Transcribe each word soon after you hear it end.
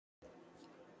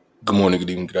Good morning, good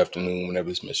evening, good afternoon. Whenever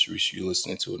this message reaches you,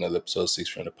 listening to another episode of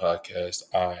 600 Podcast.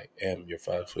 I am your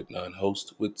 5'9"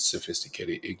 host with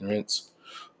sophisticated ignorance,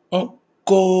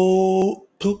 Uncle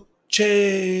Poochie.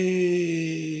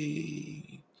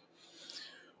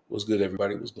 What's good,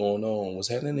 everybody? What's going on? What's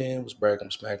happening? What's bragging?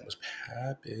 What's smacking? What's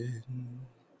popping?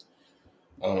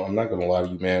 I'm not gonna lie to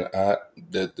you, man. I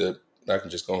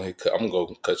can just go ahead. I'm gonna go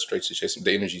cut straight to the chase.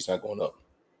 The energy's not going up.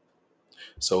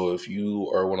 So if you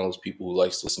are one of those people who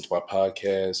likes to listen to my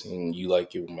podcast and you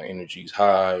like it when my energy's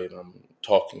high and I'm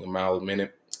talking a mile a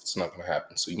minute, it's not going to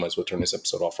happen. So you might as well turn this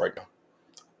episode off right now.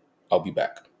 I'll be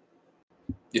back.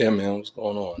 Yeah, man, what's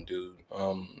going on, dude?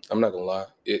 I'm not going to lie.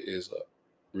 It is a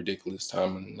ridiculous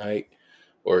time of the night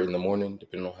or in the morning,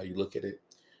 depending on how you look at it.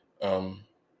 Um,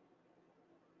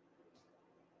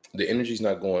 the energy's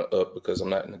not going up because I'm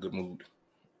not in a good mood.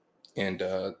 And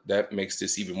that makes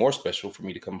this even more special for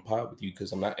me to come pod with you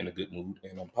because I'm not in a good mood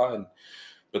and I'm podding.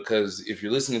 Because if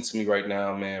you're listening to me right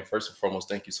now, man, first and foremost,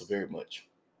 thank you so very much.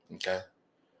 Okay,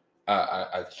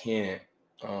 I can't.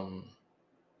 I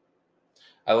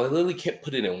literally can't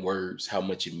put it in words how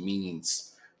much it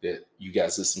means that you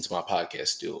guys listen to my podcast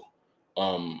still.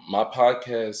 My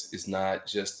podcast is not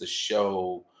just a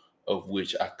show of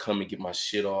which I come and get my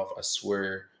shit off. I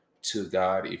swear to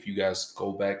God, if you guys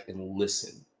go back and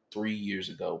listen 3 years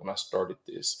ago when I started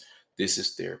this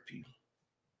is therapy,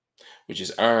 which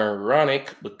is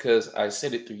ironic because I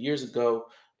said it 3 years ago.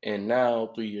 And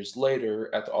now, 3 years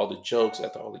later, after all the jokes,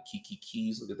 after all the kiki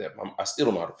keys, look at that. I still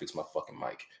don't know how to fix my fucking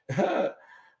mic.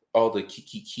 All the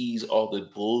kiki keys, all the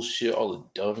bullshit, all the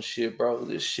dumb shit, bro.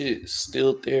 This shit is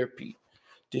still therapy.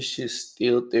 This shit's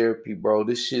still therapy, bro.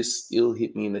 This shit still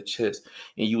hit me in the chest.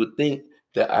 And you would think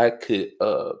that I could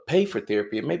pay for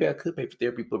therapy. And maybe I could pay for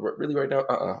therapy, but really right now,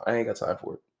 I ain't got time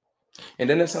for it. And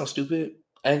then that sounds stupid.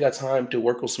 I ain't got time to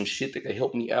work on some shit that can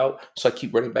help me out. So I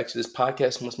keep running back to this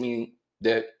podcast. Must mean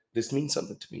that this means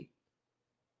something to me.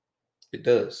 It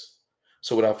does.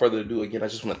 So without further ado, again, I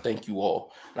just want to thank you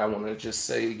all. And I want to just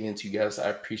say again to you guys, I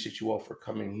appreciate you all for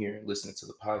coming here and listening to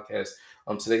the podcast.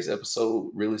 Today's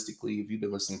episode, realistically, if you've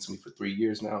been listening to me for 3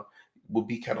 years now, will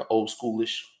be kind of old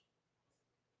schoolish.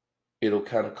 It'll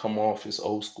kind of come off as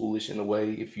old schoolish in a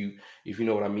way. If you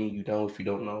know what I mean, you know. If you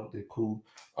don't know, they're cool.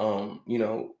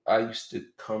 I used to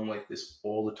come like this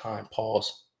all the time.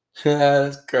 Pause.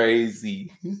 That's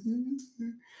crazy.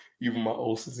 Even my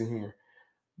old sense of humor.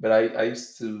 But I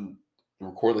used to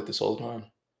record like this all the time.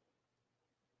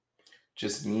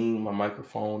 Just me, my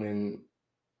microphone, and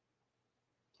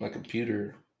my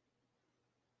computer.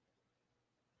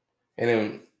 And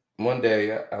then one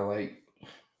day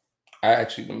I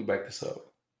actually, let me back this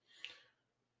up.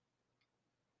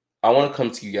 I want to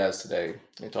come to you guys today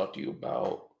and talk to you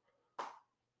about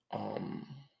um,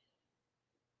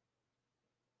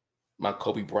 my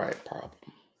Kobe Bryant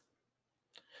problem.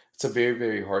 It's a very,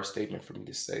 very hard statement for me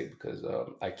to say because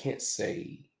I can't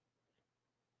say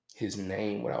his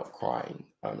name without crying.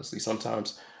 Honestly,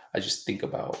 sometimes I just think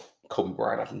about Kobe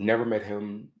Bryant. I've never met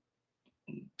him,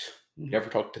 never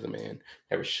talked to the man,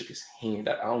 never shook his hand.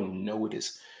 I don't even know what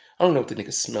his, I don't know what the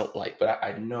nigga smelled like, but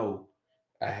I know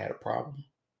I had a problem.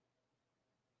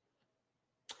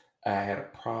 I had a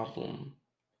problem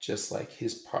just like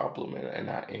his problem,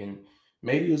 and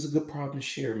maybe it was a good problem to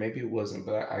share, maybe it wasn't,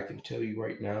 but I can tell you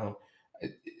right now,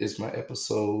 it's my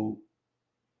episode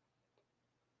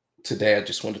today. I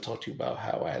just want to talk to you about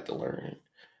how I had to learn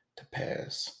to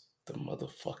pass the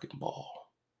motherfucking ball.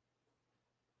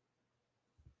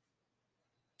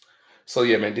 So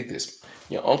yeah, man, dig this.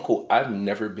 Uncle, I've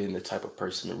never been the type of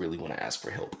person to really want to ask for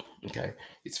help. Okay,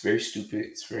 it's very stupid.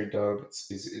 It's very dumb.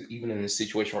 Even in the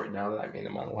situation right now that I'm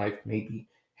in my life, maybe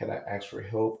had I asked for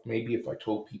help, maybe if I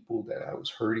told people that I was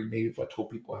hurting, maybe if I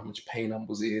told people how much pain I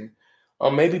was in,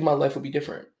 maybe my life would be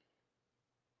different.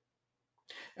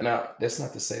 And that's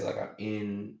not to say like I'm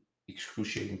in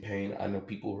excruciating pain. I know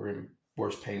people who are in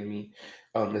worse pain than me.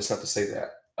 That's not to say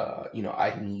that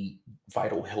I need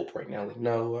vital help right now. Like,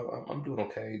 no, I'm doing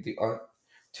okay. The aunt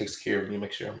takes care of me,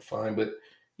 makes sure I'm fine. But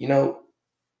you know,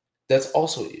 that's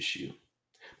also an issue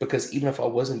because even if I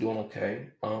wasn't doing okay,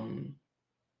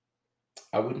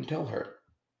 I wouldn't tell her.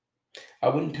 I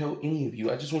wouldn't tell any of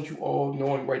you. I just want you all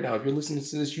knowing right now. If you're listening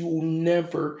to this, you will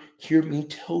never hear me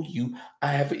tell you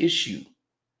I have an issue,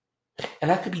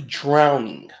 and I could be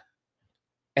drowning.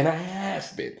 And I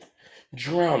have been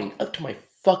drowning up to my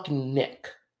fucking neck.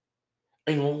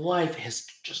 And life has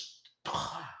just.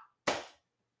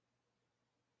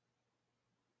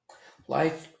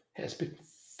 Life has been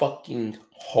fucking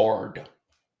hard.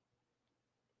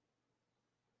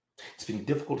 It's been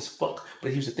difficult as fuck.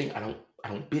 But here's the thing, I don't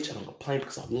bitch, I don't complain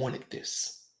because I wanted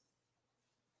this.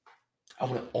 I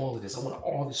wanted all of this. I wanted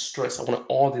all this stress. I wanted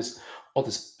all these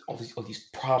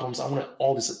problems. I wanted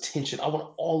all this attention. I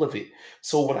want all of it.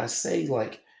 So when I say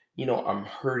like, I'm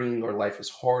hurting or life is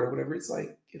hard or whatever, it's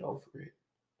like, get over it.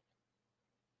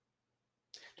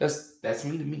 That's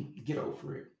me to me. Get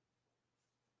over it.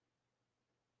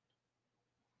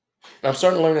 And I'm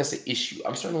starting to learn that's an issue.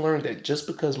 I'm starting to learn that just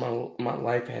because my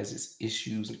life has its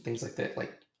issues and things like that,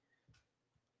 like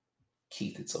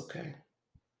Keith, it's okay.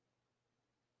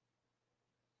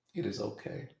 It is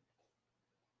okay.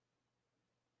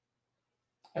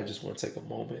 I just want to take a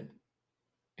moment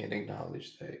and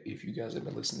acknowledge that if you guys have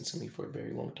been listening to me for a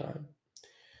very long time,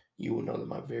 you will know that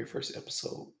my very first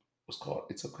episode was called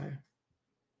It's Okay.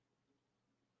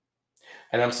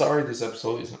 And I'm sorry this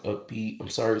episode isn't upbeat. I'm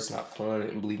sorry it's not fun.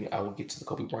 And believe me, I will get to the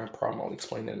Kobe Bryant problem. I'll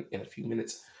explain that in a few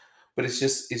minutes. But it's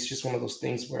just one of those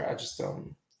things where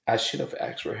I should have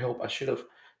asked for help. I should have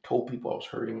told people I was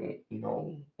hurting,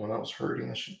 when I was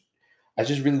hurting. I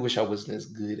just really wish I wasn't as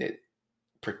good at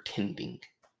pretending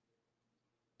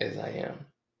as I am.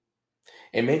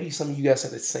 And maybe some of you guys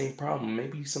have the same problem.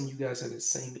 Maybe some of you guys have the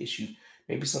same issue.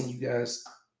 Maybe some of you guys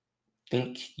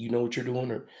think you know what you're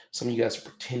doing, or some of you guys are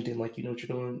pretending like you know what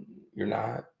you're doing. You're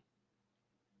not.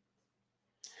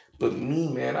 But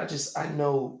me, man, I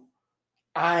know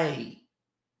I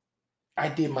I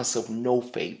did myself no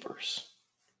favors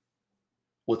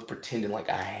with pretending like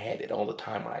I had it all the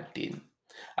time when I didn't.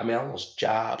 I mean, I lost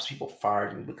jobs. People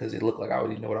fired me because it looked like I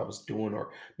already know what I was doing,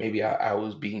 or maybe I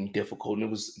was being difficult. And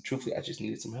it was truthfully, I just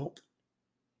needed some help.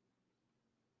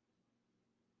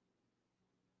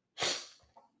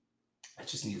 I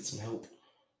just needed some help.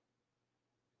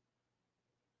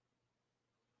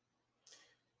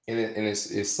 And it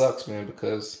sucks, man,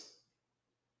 because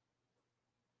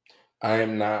I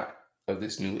am not of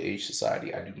this new age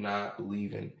society. I do not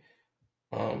believe in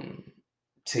um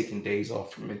taking days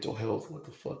off for mental health. What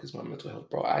the fuck is my mental health,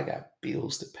 bro? I got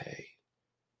bills to pay.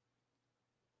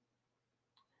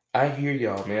 I hear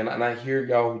y'all, man, and I hear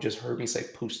y'all who just heard me say,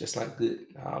 "Pooch, that's not good."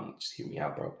 Just hear me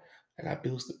out, bro. I got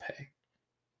bills to pay.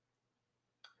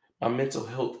 My mental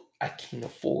health, I can't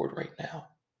afford right now.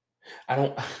 I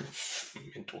don't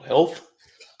mental health.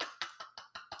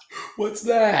 What's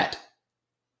that?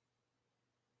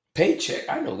 Paycheck.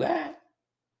 I know that.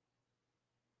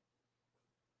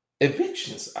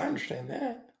 Evictions. I understand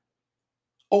that.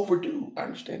 Overdue. I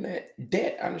understand that.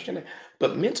 Debt. I understand that.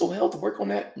 But mental health, work on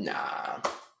that. Nah,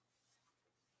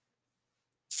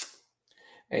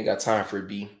 ain't got time for it.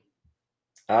 B.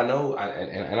 I know,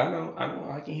 and I know,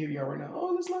 I can hear y'all right now.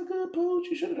 Oh, that's not good, Pooch.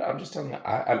 You should have. I'm just telling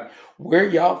you, where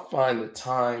y'all find the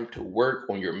time to work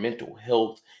on your mental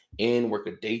health and work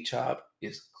a day job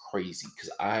is crazy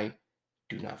because I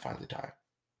do not find the time.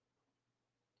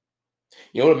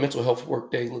 You know what a mental health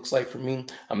work day looks like for me?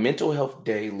 A mental health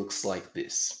day looks like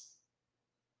this.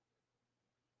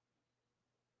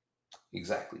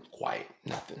 Exactly. Quiet.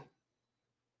 Nothing.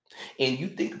 And you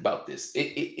think about this,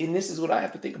 and this is what I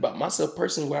have to think about myself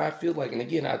personally, where I feel like, and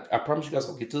again, I promise you guys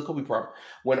I'll get to the Kobe problem.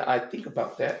 When I think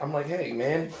about that, I'm like, hey,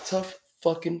 man, tough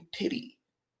fucking titty.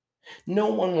 No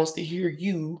one wants to hear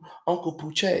you, Uncle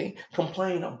Pooche,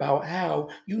 complain about how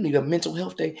you need a mental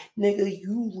health day. Nigga,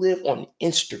 you live on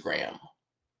Instagram.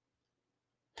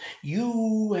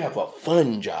 You have a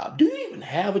fun job. Do you even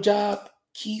have a job,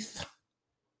 Keith?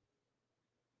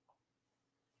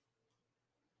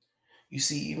 You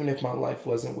see, even if my life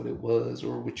wasn't what it was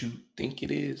or what you think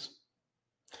it is,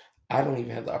 I don't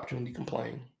even have the opportunity to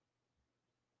complain.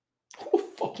 Who the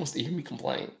fuck wants to hear me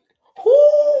complain? Who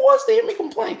wants to hear me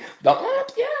complain? The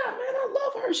aunt, yeah, man, I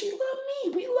love her. She loved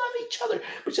me. We love each other.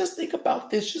 But just think about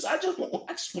this. I just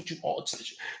want you all to.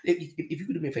 If you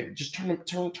could do me a favor, just turn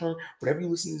whatever you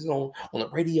listen to on the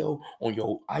radio, on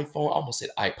your iPhone. I almost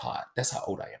said iPod. That's how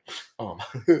old I am.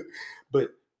 But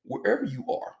wherever you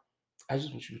are, I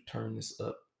just want you to turn this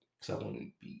up because I want to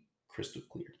be crystal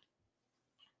clear.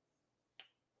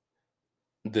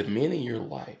 The men in your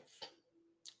life,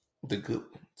 the good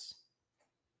ones,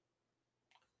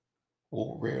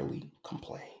 will rarely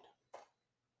complain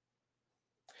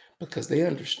because they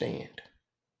understand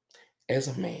as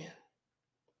a man,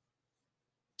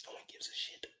 no one gives a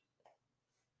shit.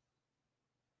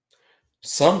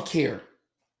 Some care,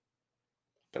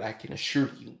 but I can assure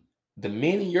you, the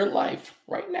men in your life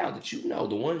right now that you know,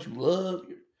 the ones you love,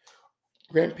 your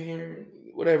grandparent,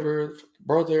 whatever,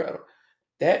 brother,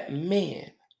 that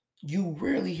man, you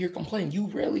rarely hear complain. You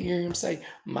rarely hear him say,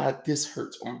 "My this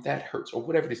hurts" or "that hurts" or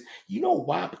whatever it is. You know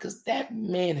why? Because that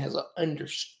man has an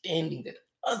understanding that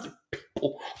other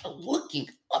people are looking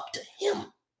up to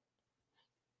him.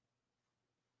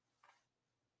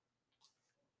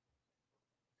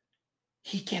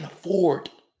 He can't afford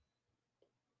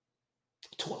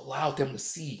to allow them to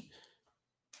see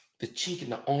the chink in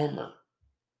the armor.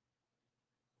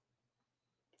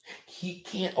 He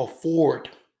can't afford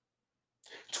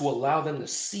to allow them to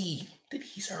see that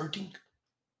he's hurting.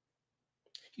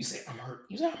 You say, I'm hurt.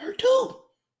 You say, I'm hurt too.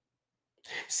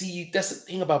 See, that's the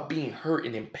thing about being hurt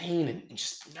and in pain and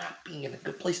just not being in a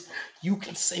good place. You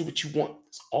can say what you want.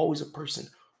 There's always a person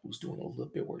who's doing a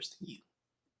little bit worse than you.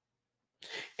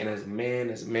 And as a man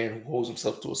who holds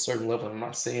himself to a certain level, I'm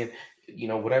not saying,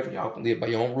 whatever, y'all can live by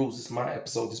your own rules. It's my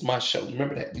episode. It's my show.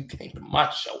 Remember that. You came to my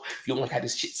show. If you don't like how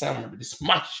this shit sounds, remember, this is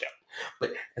my show.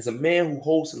 But as a man who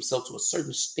holds himself to a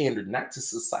certain standard, not to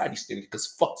society's standard,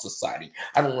 because fuck society.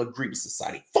 I don't agree with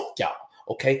society. Fuck y'all.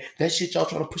 Okay? That shit y'all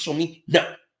trying to push on me?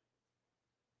 No.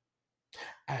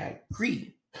 I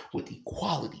agree with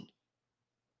equality,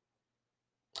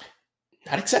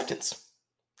 not acceptance,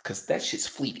 because that shit's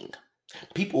fleeting.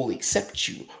 People will accept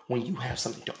you when you have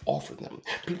something to offer them.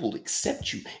 People will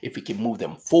accept you if it can move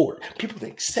them forward. People will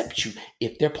accept you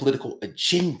if their political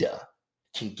agenda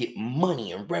can get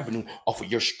money and revenue off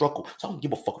of your struggle. So I don't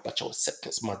give a fuck about your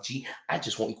acceptance, my G. I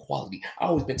just want equality. I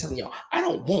always been telling y'all, I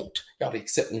don't want y'all to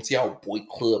accept me into y'all boy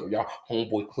club or y'all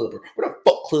homeboy club or whatever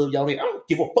fuck club y'all in. I don't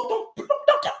give a fuck.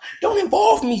 Don't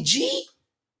involve me, G.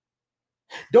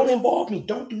 Don't involve me.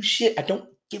 Don't do shit. I don't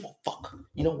give a fuck.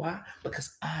 You know why?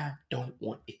 Because I don't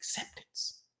want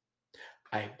acceptance.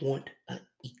 I want an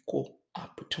equal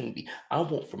opportunity. I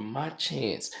want for my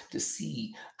chance to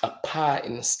see a pie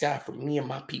in the sky for me and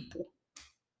my people.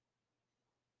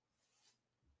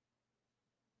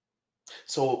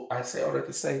 So I say all that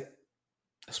to say,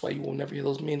 that's why you will never hear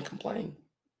those men complain.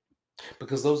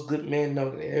 Because those good men know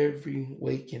that every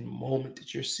waking moment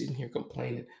that you're sitting here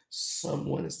complaining,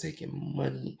 someone is taking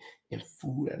money and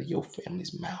food out of your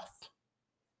family's mouth.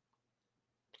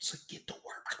 So get to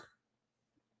work.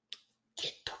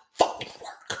 Get to fucking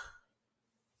work.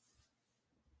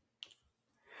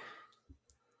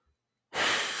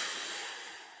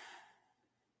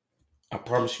 I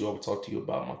promise you I will talk to you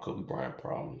about my Kobe Bryant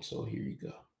problem. So here you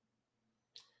go.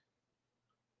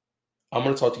 I'm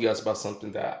going to talk to you guys about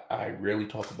something that I rarely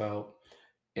talk about.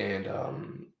 And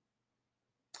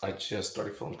I just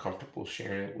started feeling comfortable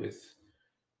sharing it with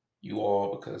you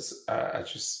all because I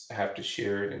just have to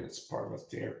share it. And it's part of my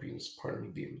therapy. And it's part of me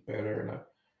getting better. And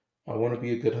I want to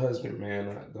be a good husband,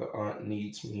 man. The aunt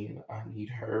needs me and I need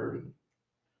her. And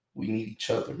we need each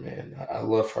other, man. I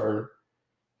love her.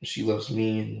 And she loves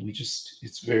me. And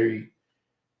it's very,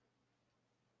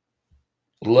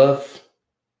 love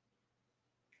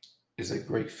is a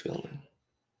great feeling,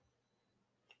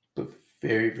 but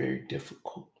very, very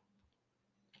difficult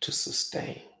to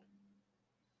sustain.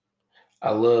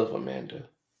 I love Amanda.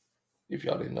 If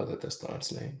y'all didn't know that, that's the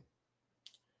aunt's name.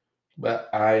 But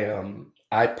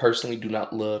I personally do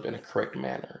not love in a correct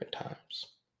manner at times.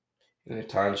 And at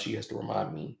times she has to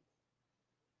remind me,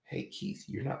 hey Keith,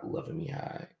 you're not loving me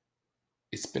high.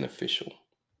 It's beneficial.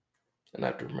 And I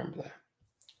have to remember that.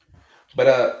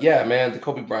 But yeah, man, the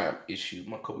Kobe Bryant issue,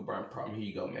 my Kobe Bryant problem. Here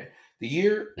you go, man. The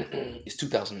year is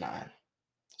 2009.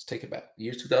 Let's take it back. The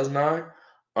year 2009.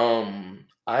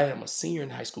 I am a senior in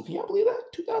high school. Can y'all believe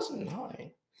that? 2009.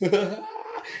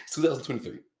 It's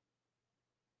 2023.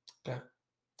 Okay.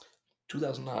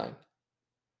 2009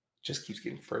 just keeps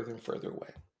getting further and further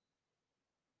away.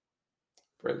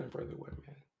 Further and further away,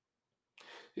 man.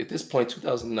 At this point,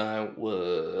 2009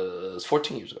 was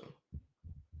 14 years ago.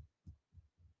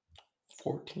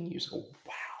 14 years ago.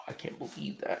 Wow, I can't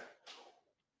believe that.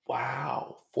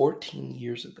 Wow, 14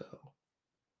 years ago.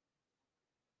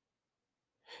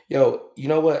 Yo, you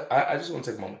know what? I just want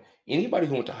to take a moment. Anybody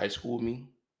who went to high school with me,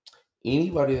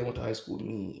 anybody that went to high school with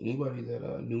me, anybody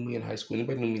that knew me in high school,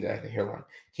 anybody knew me that had a hairline,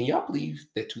 can y'all believe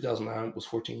that 2009 was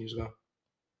 14 years ago?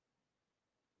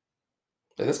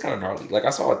 Like, that's kind of gnarly. Like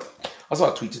I saw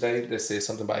a tweet today that said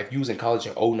something about if you was in college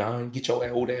in '09, get your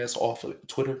old ass off of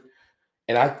Twitter.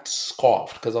 And I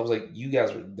scoffed because I was like, you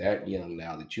guys are that young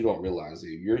now that you don't realize that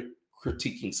if you're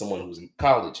critiquing someone who's in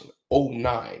college in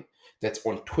 '09 that's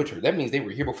on Twitter, that means they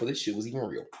were here before this shit was even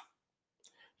real.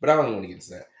 But I don't even want to get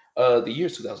into that. The year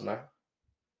is 2009.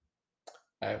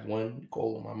 I have one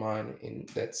goal in my mind, and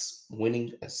that's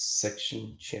winning a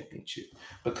section championship.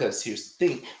 Because here's the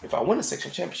thing: if I win a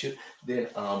section championship, then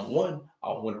one,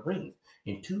 I'll win a ring,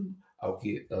 and two, I'll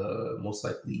get most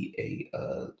likely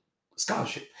a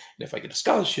scholarship. And if I get a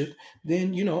scholarship,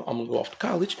 then I'm gonna go off to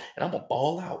college and I'm gonna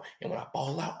ball out. And when I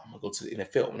ball out, I'm gonna go to the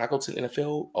NFL. When I go to the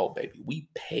NFL, oh baby, we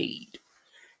paid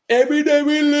every day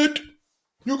we lit.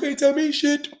 You can't tell me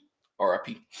shit.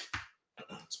 R.I.P.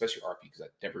 Especially RP because I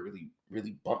never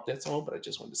really bumped that song, but I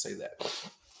just wanted to say that.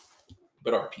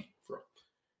 But RP, for real.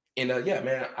 And yeah,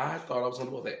 man, I thought I was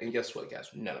gonna do all that. And guess what, guys?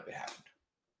 None of it happened.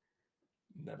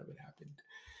 None of it happened.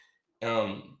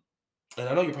 Um, and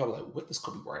I know you're probably like, what does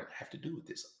Kobe Bryant have to do with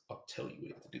this? I'll tell you what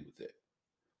it has to do with it.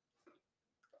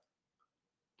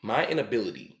 My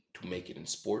inability to make it in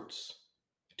sports,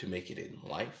 to make it in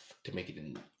life, to make it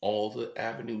in all the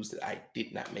avenues that I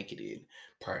did not make it in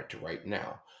prior to right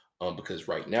now. Because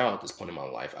right now, at this point in my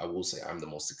life, I will say I'm the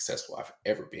most successful I've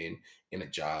ever been in a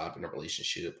job, in a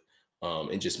relationship,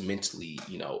 and just mentally,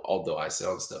 although I said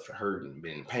all the stuff and hurt and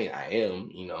been in pain, I am,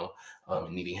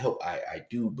 and needing help, I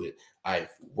do, but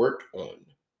I've worked on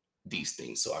these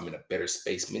things. So I'm in a better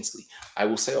space mentally. I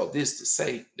will say all this to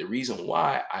say the reason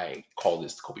why I call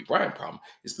this the Kobe Bryant problem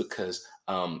is because,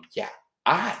 yeah,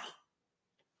 I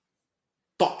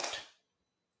thought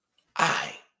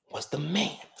I was the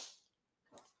man.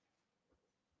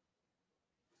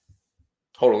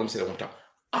 Hold on, let me say that one more time.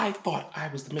 I thought I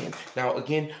was the man. Now,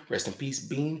 again, rest in peace,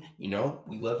 Bean. We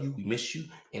love you, we miss you.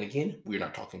 And again, we're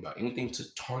not talking about anything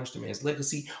to tarnish the man's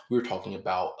legacy. We're talking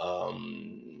about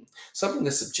something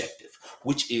that's subjective,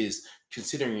 which is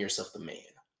considering yourself the man.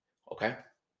 Okay,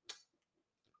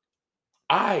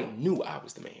 I knew I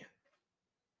was the man,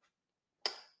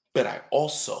 but I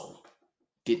also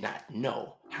did not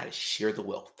know how to share the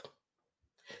wealth.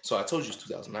 So I told you it's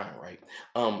 2009, right?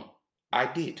 I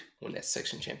did win that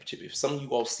section championship. If some of you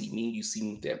all see me, you see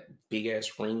me with that big ass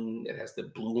ring that has the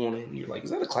blue on it, and you're like,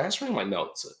 "Is that a class ring?" I'm like, no,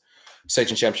 it's a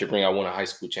section championship ring. I won a high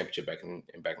school championship back in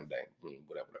the day.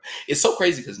 Whatever. It's so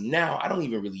crazy because now I don't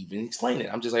even really even explain it.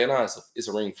 I'm just like, no, it's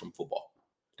a ring from football.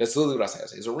 That's literally what I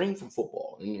say. It's a ring from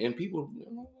football, and people.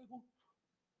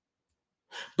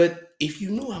 But if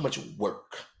you know how much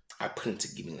work I put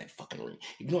into getting that fucking ring,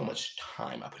 if you know how much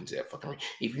time I put into that fucking ring,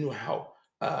 if you know how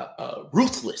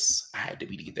ruthless I had to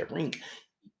be to get that ring,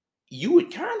 you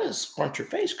would kind of scrunch your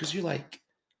face because you're like,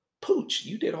 Pooch,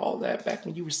 you did all that back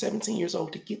when you were 17 years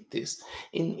old to get this,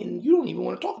 and you don't even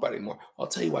want to talk about it anymore. I'll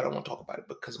tell you why I don't want to talk about it,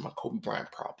 because of my Kobe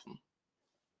Bryant problem.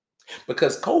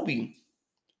 Because Kobe,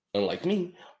 unlike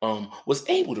me, was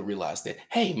able to realize that,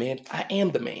 hey man, I am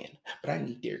the man, but I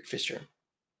need Derek Fisher.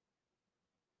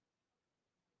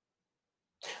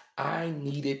 I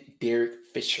needed Derek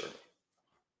Fisher.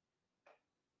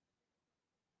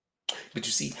 But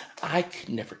you see, I could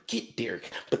never get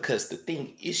Derek because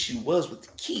the issue was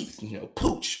with Keith,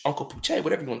 Pooch, Uncle Pooch,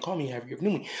 whatever you want to call me, however you ever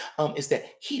knew me, is that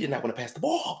he did not want to pass the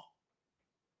ball.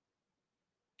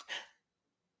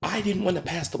 I didn't want to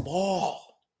pass the ball.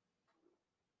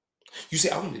 You see,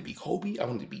 I wanted to be Kobe, I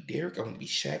wanted to be Derek, I wanted to be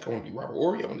Shaq, I wanted to be Robert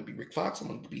Ory, I wanted to be Rick Fox, I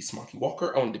wanted to be Smokey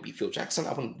Walker, I wanted to be Phil Jackson,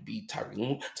 I wanted to be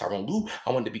Tyronn Lue,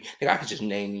 I wanted to be, I could just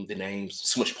name the names,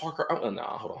 Smush Parker.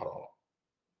 Nah, hold on.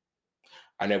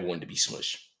 I never wanted to be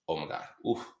Smush. Oh my God.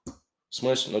 Oof.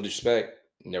 Smush, no disrespect.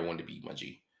 Never wanted to be my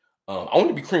G. I want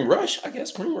to be Cream Rush. I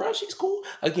guess Cream Rush, he's cool.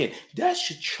 Again, that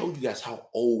should show you guys how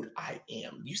old I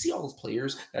am. You see all those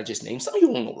players that I just named? Some of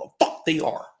you don't know what the fuck they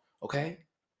are. Okay?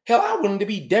 Hell, I wanted to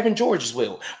be Devin George as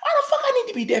well. Why the fuck I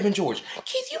need to be Devin George?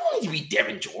 Keith, you don't need to be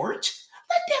Devin George.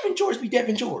 Let Devin George be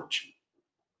Devin George.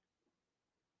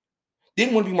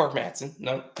 Didn't want to be Mark Madsen.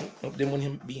 No, didn't want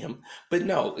him to be him. But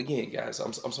no, again, guys,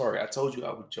 I'm sorry. I told you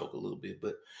I would joke a little bit,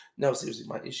 but no, seriously,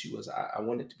 my issue was I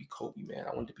wanted to be Kobe, man.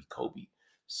 I wanted to be Kobe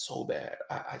so bad.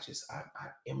 I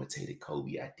imitated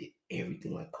Kobe. I did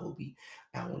everything like Kobe.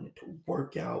 I wanted to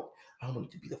work out. I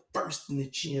wanted to be the first in the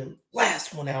gym,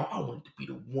 last one out. I wanted to be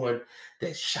the one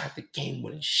that shot the game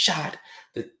winning shot,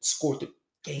 that scored the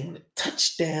game winning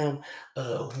touchdown,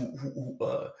 who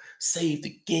saved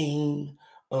the game,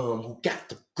 who got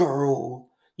the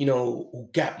girl, who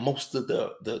got most of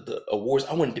the awards.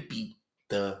 I wanted to be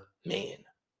the man.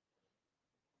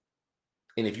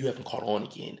 And if you haven't caught on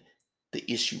again,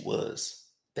 the issue was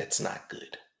that's not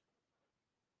good.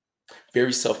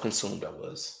 Very self-consumed I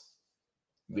was.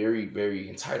 Very, very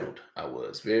entitled I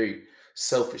was. Very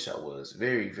selfish I was.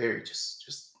 Very, very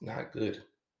just not good.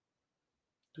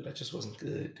 Dude, I just wasn't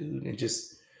good, dude. And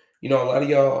just, a lot of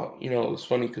y'all, it's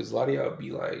funny because a lot of y'all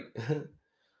be like,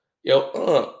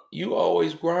 yo, you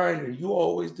always grind and you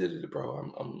always did it,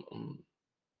 bro.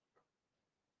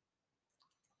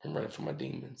 I'm running from my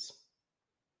demons.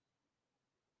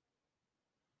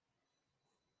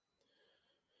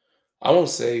 I won't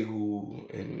say who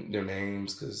and their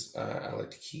names because I like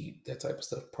to keep that type of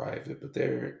stuff private. But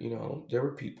there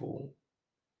were people,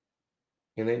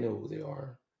 and they know who they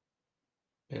are.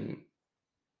 And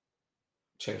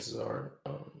chances are,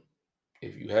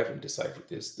 if you haven't deciphered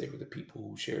this, they were the people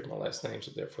who shared my last name, so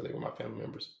therefore they were my family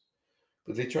members.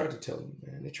 But they tried to tell me,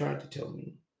 man. They tried to tell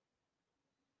me.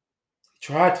 They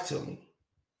tried to tell me,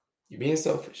 you're being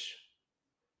selfish.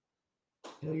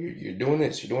 You're doing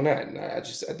this, you're doing that. And I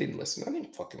didn't listen. I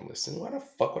didn't fucking listen. Why the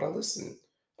fuck would I listen?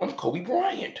 I'm Kobe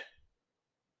Bryant.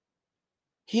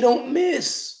 He don't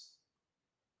miss.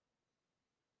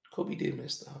 Kobe did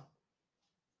miss though.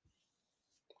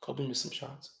 Kobe missed some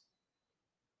shots.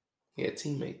 He had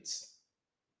teammates.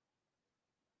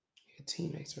 He had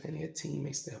teammates, man. He had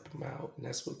teammates to help him out. And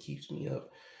that's what keeps me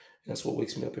up. And that's what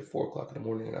wakes me up at 4 o'clock in the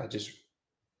morning. And I just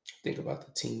think about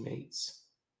the teammates,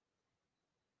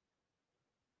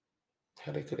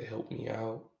 how they could have helped me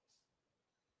out.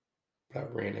 But I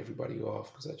ran everybody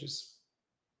off because I just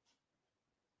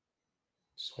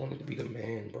wanted to be the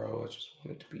man, bro. I just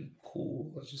wanted to be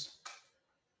cool.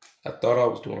 I thought I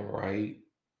was doing right.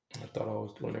 I thought I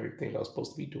was doing everything I was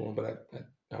supposed to be doing, but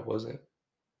I wasn't.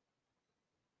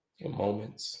 In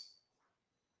moments,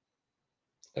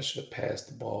 I should have passed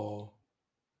the ball.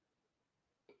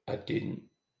 I didn't.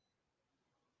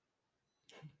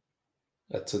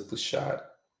 I took the shot.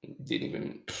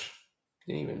 Didn't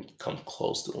even come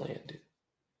close to landing.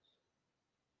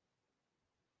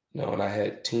 And I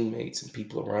had teammates and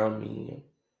people around me,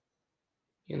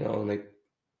 and they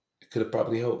could have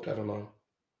probably helped. I don't know.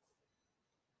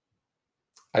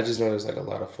 I just know there's like a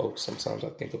lot of folks. Sometimes I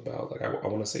think about like I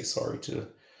want to say sorry to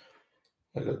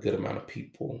like a good amount of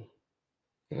people,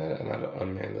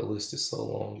 man, the list is so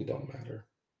long it don't matter.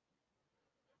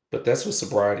 But that's what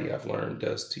sobriety I've learned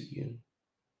does to you.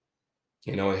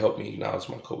 It helped me acknowledge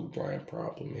my Kobe Bryant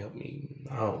problem. It helped me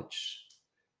acknowledge,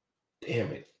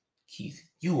 damn it, Keith,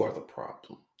 you are the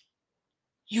problem.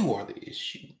 You are the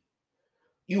issue.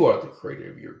 You are the creator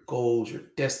of your goals, your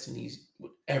destinies,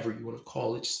 whatever you want to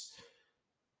call it.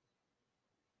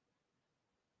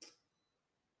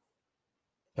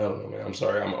 I don't know, man. I'm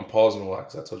sorry. I'm pausing a lot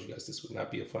because I told you guys this would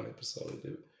not be a fun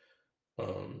episode.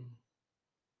 Um,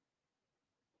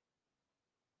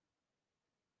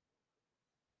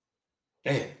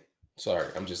 Man, sorry.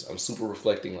 I'm super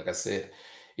reflecting. Like I said,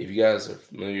 if you guys are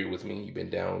familiar with me, you've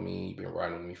been down with me, you've been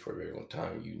riding with me for a very long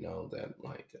time, you know that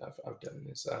like I've done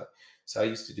this. So I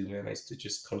used to do, man. I used to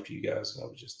just come to you guys and I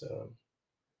would just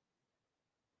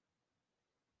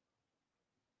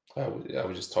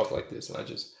talk like this,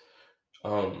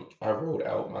 and I wrote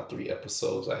out my 3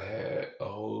 episodes. I had a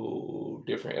whole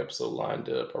different episode lined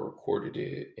up. I recorded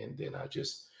it, and then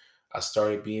I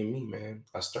started being me, man.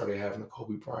 I started having a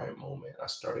Kobe Bryant moment. I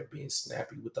started being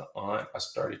snappy with the aunt. I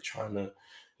started trying to,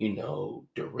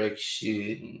 direct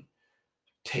shit and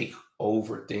take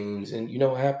over things. And you know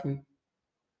what happened?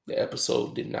 The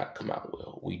episode did not come out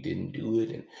well. We didn't do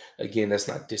it. And again, that's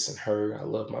not dissing her. I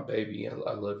love my baby. I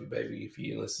love you, baby, if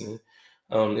you're listening.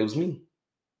 It was me.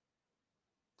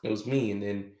 It was me. And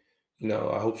then,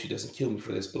 I hope she doesn't kill me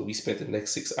for this, but we spent the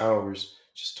next 6 hours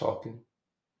just talking.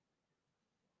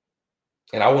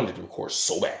 And I wanted to record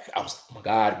so bad. I was like, oh my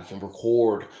God, we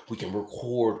can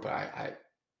record. But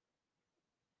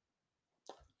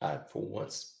I for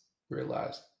once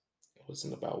realized it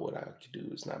wasn't about what I could do.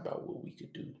 It's not about what we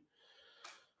could do.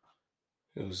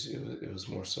 It was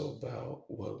more so about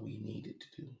what we needed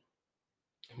to do.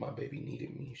 And my baby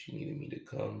needed me. She needed me to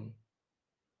come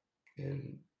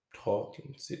and talk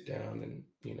and sit down and,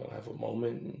 have a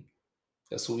moment. And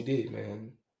that's what we did,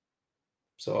 man.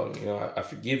 So, I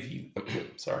forgive you.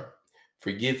 Sorry.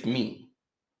 Forgive me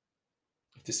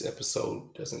if this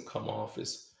episode doesn't come off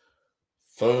as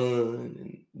fun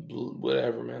and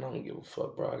whatever, man. I don't give a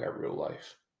fuck, bro. I got real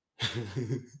life.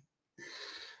 I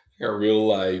got real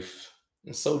life.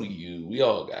 And so do you. We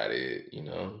all got it.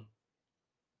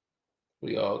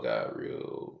 We all got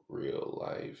real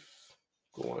life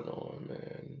going on,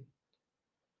 man.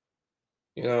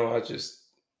 You know, I just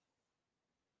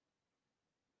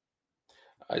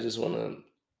want to,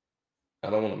 I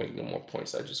don't want to make no more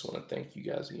points. I just want to thank you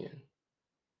guys again.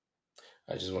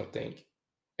 I just want to thank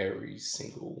every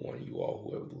single one of you all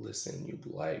who have listened, you've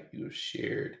liked, you have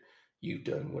shared, you've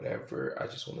done whatever. I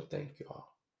just want to thank y'all.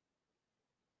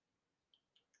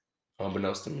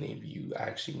 Unbeknownst to many of you, I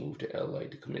actually moved to LA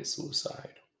to commit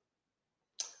suicide.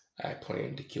 I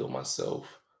planned to kill myself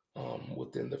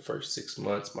within the first 6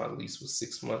 months. My lease was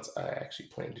 6 months. I actually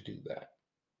planned to do that.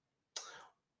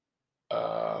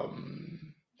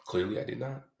 Clearly, I did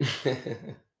not.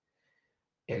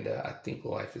 And I think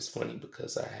life is funny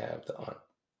because I have the aunt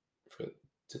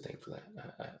to thank for that.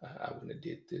 I wouldn't have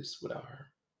did this without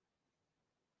her.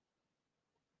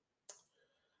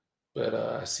 But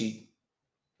I see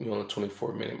on the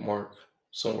 24-minute mark,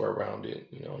 somewhere around it.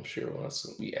 I'm sure once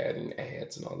we add in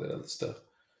ads and all that other stuff.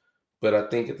 But I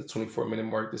think at the 24-minute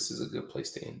mark, this is a good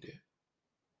place to end it.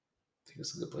 I think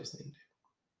it's a good place to end it.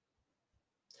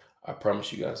 I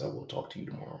promise you guys I will talk to you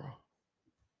tomorrow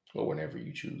or whenever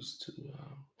you choose to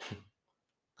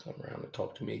to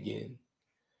talk to me again,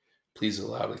 please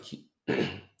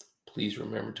please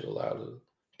remember to allow the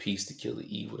peace to kill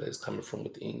the evil that is coming from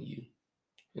within you.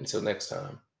 Until next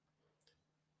time,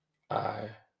 I